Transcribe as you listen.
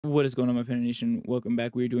What is going on, my Panda Nation? Welcome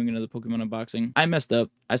back. We're doing another Pokemon unboxing. I messed up.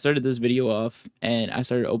 I started this video off and I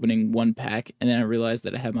started opening one pack and then I realized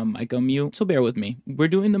that I had my mic on mute. So bear with me. We're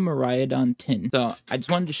doing the Miradon tin. So I just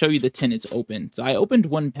wanted to show you the tin. It's open. So I opened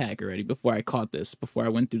one pack already before I caught this, before I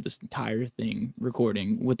went through this entire thing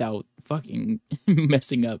recording without fucking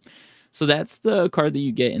messing up. So that's the card that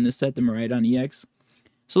you get in the set, the Miradon EX.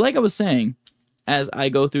 So like I was saying, as I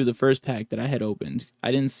go through the first pack that I had opened, I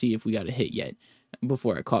didn't see if we got a hit yet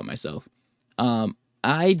before I caught myself.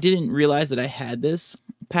 I didn't realize that I had this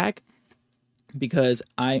pack because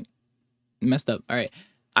I messed up. All right.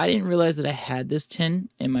 I didn't realize that I had this tin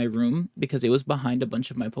in my room because it was behind a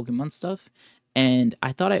bunch of my Pokemon stuff. And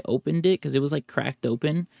I thought I opened it because it was like cracked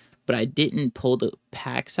open, but I didn't pull the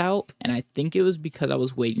packs out. And I think it was because I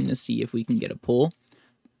was waiting to see if we can get a pull.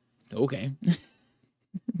 Okay.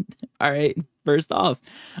 All right. First off.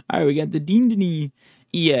 All right. We got the Dindini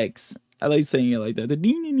EX. I like saying it like that. The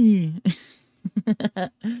Dindini.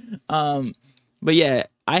 But yeah,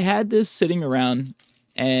 I had this sitting around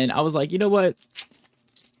and I was like, you know what?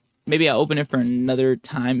 Maybe I'll open it for another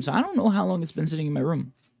time. So I don't know how long it's been sitting in my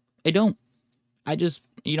room. I don't. I just,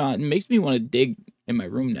 it makes me want to dig in my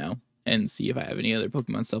room now and see if I have any other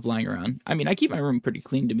Pokemon stuff lying around. I mean, I keep my room pretty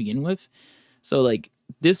clean to begin with. So like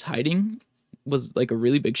this hiding was like a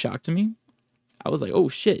really big shock to me. I was like, oh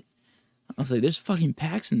shit. I was like, there's fucking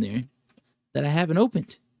packs in there that I haven't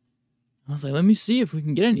opened. I was like, let me see if we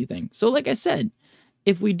can get anything. So like I said,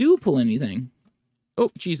 if we do pull anything, oh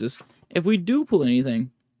Jesus, if we do pull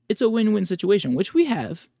anything, it's a win-win situation, which we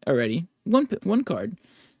have already, one card.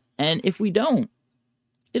 And if we don't,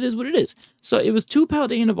 it is what it is. So it was 2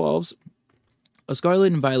 Paldean Evolves, a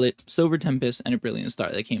Scarlet and Violet, Silver Tempest, and a Brilliant Star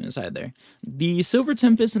that came inside there. The Silver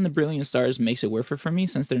Tempest and the Brilliant Stars makes it worth it for me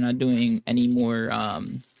since they're not doing any more,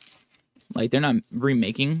 like, they're not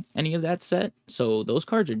remaking any of that set. So those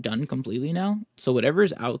cards are done completely now. So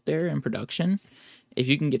whatever's out there in production, if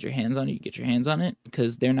you can get your hands on it, you get your hands on it.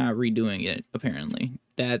 Because they're not redoing it, apparently.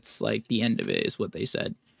 That's, like, the end of it is what they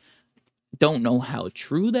said. Don't know how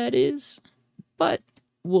true that is, but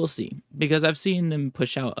we'll see. Because I've seen them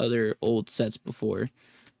push out other old sets before.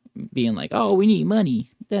 Being like, oh, we need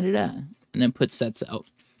money, da-da-da. And then put sets out.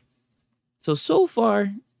 So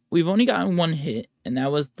far, we've only gotten one hit. And that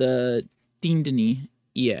was the Dindini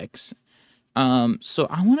EX. So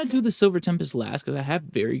I want to do the Silver Tempest last because I have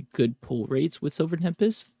very good pull rates with Silver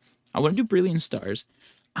Tempest. I want to do Brilliant Stars.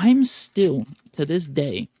 I'm still, to this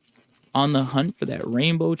day, on the hunt for that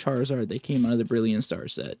Rainbow Charizard that came out of the Brilliant Star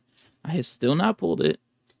set. I have still not pulled it,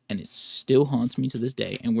 and it still haunts me to this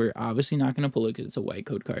day. And we're obviously not going to pull it because it's a white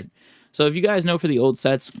code card. So if you guys know for the old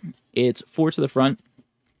sets, it's 4 to the front,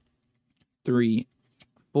 3,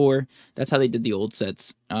 4. That's how they did the old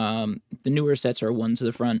sets. The newer sets are 1 to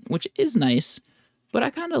the front, which is nice, but I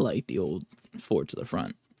kind of like the old 4 to the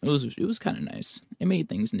front. It was kind of nice. It made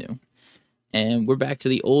things new. And we're back to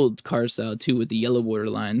the old card style too with the yellow border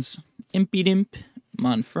lines. Impidimp,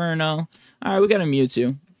 Monferno. All right, we got a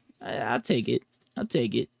Mewtwo. I'll take it. I'll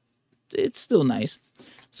take it. It's still nice.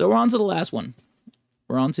 So we're on to the last one.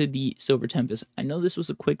 We're on to the Silver Tempest. I know this was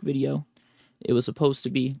a quick video. It was supposed to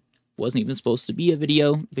be. Wasn't even supposed to be a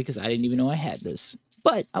video because I didn't even know I had this.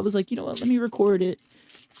 But I was like, you know what? Let me record it.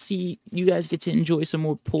 See, you guys get to enjoy some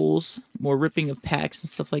more pulls, more ripping of packs and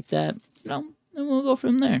stuff like that. And we'll go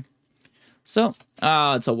from there. So,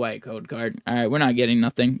 it's a white code card. All right, we're not getting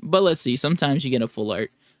nothing. But let's see. Sometimes you get a full art,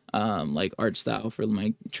 like art style for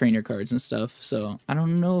my trainer cards and stuff. So I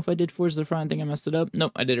don't know if I did Force the Front. I think I messed it up.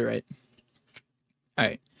 Nope, I did it right. All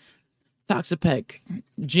right. Toxapeck,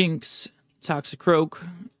 Jinx, Toxicroak,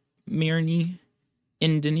 Mirny,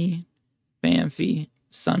 Indini, Phanpy,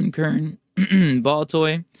 Sunkern,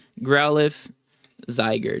 Baltoy, Growlithe,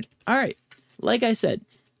 Zygarde. Alright, like I said,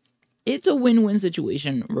 it's a win-win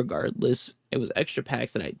situation regardless. It was extra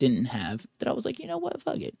packs that I didn't have that I was like, you know what,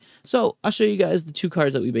 fuck it. So, I'll show you guys the 2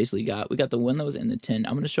 cards that we basically got. We got the one that was in the tin.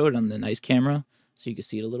 I'm going to show it on the nice camera so you can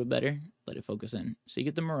see it a little better. Let it focus in. So, you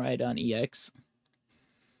get the Miradon EX.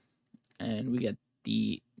 And we get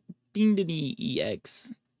the Dindini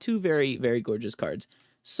EX. 2 very, very gorgeous cards.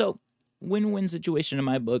 So, win-win situation in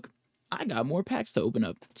my book. I got more packs to open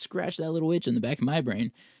up. Scratch that little itch in the back of my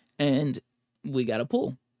brain. And we got a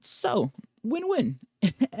pull. So, win-win.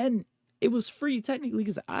 And it was free technically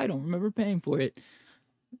because I don't remember paying for it.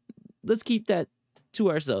 Let's keep that to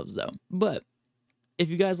ourselves though. But if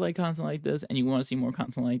you guys like content like this and you want to see more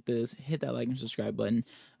content like this, hit that like and subscribe button.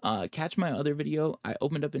 Catch my other video. I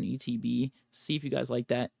opened up an ETB. See if you guys like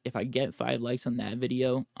that. If I get 5 likes on that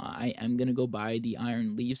video, I am going to go buy the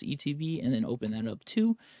Iron Leaves ETB and then open that up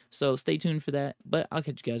too. So stay tuned for that. But I'll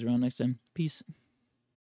catch you guys around next time. Peace.